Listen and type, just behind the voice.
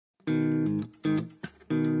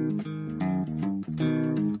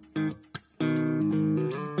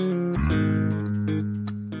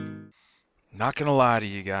Not gonna lie to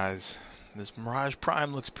you guys, this Mirage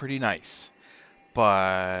Prime looks pretty nice,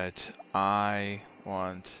 but I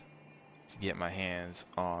want to get my hands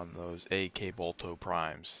on those AK Bolto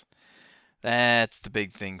Primes. That's the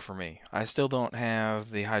big thing for me. I still don't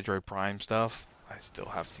have the Hydroid Prime stuff. I still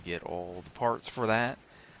have to get all the parts for that,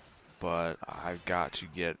 but I've got to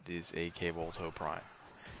get this AK Bolto Prime.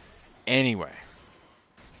 Anyway,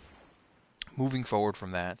 moving forward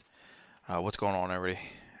from that, what's going on, everybody?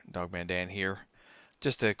 DogMan Dan here.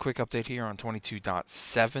 Just a quick update here on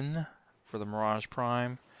 22.7 for the Mirage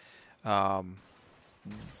Prime.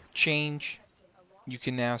 Change. You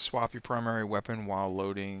can now swap your primary weapon while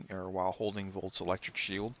loading or while holding Volt's electric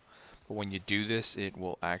shield. But when you do this, it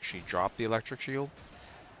will actually drop the electric shield.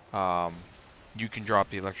 You can drop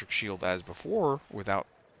the electric shield as before without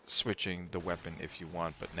switching the weapon if you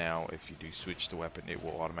want. But now, if you do switch the weapon, it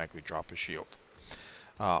will automatically drop a shield.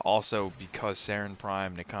 Also, because Saren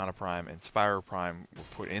Prime, Nikana Prime, and Spire Prime were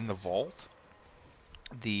put in the vault,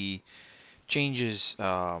 the changes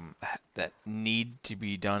that need to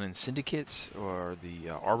be done in syndicates or the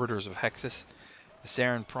Arbiters of Hexus, the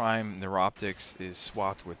Saren Prime Neuroptics is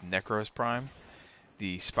swapped with Necros Prime.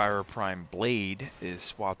 The Spire Prime Blade is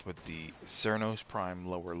swapped with the Cernos Prime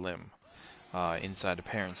Lower Limb. Inside the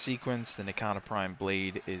parent sequence, the Nikana Prime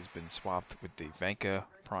Blade has been swapped with the Vanka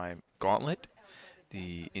Prime Gauntlet.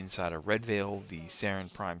 The inside of Red Veil, the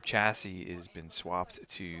Saren Prime chassis has been swapped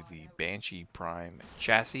to the Banshee Prime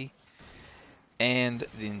chassis. And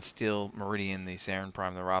in Steel Meridian, the Saren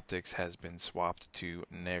Prime Neuroptics has been swapped to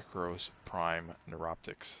Necros Prime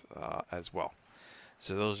Neuroptics as well.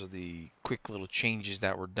 So those are the quick little changes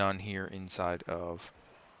that were done here inside of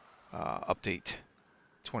update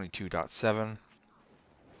 22.7.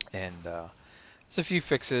 And there's a few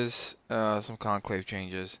fixes, some conclave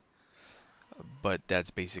changes. But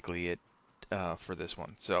that's basically it for this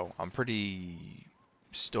one. So I'm pretty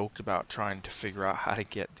stoked about trying to figure out how to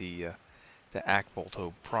get the AK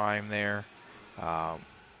Bolto Prime there,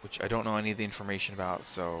 which I don't know any of the information about,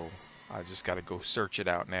 so I just got to go search it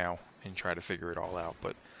out now and try to figure it all out.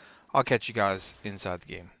 But I'll catch you guys inside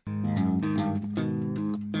the game.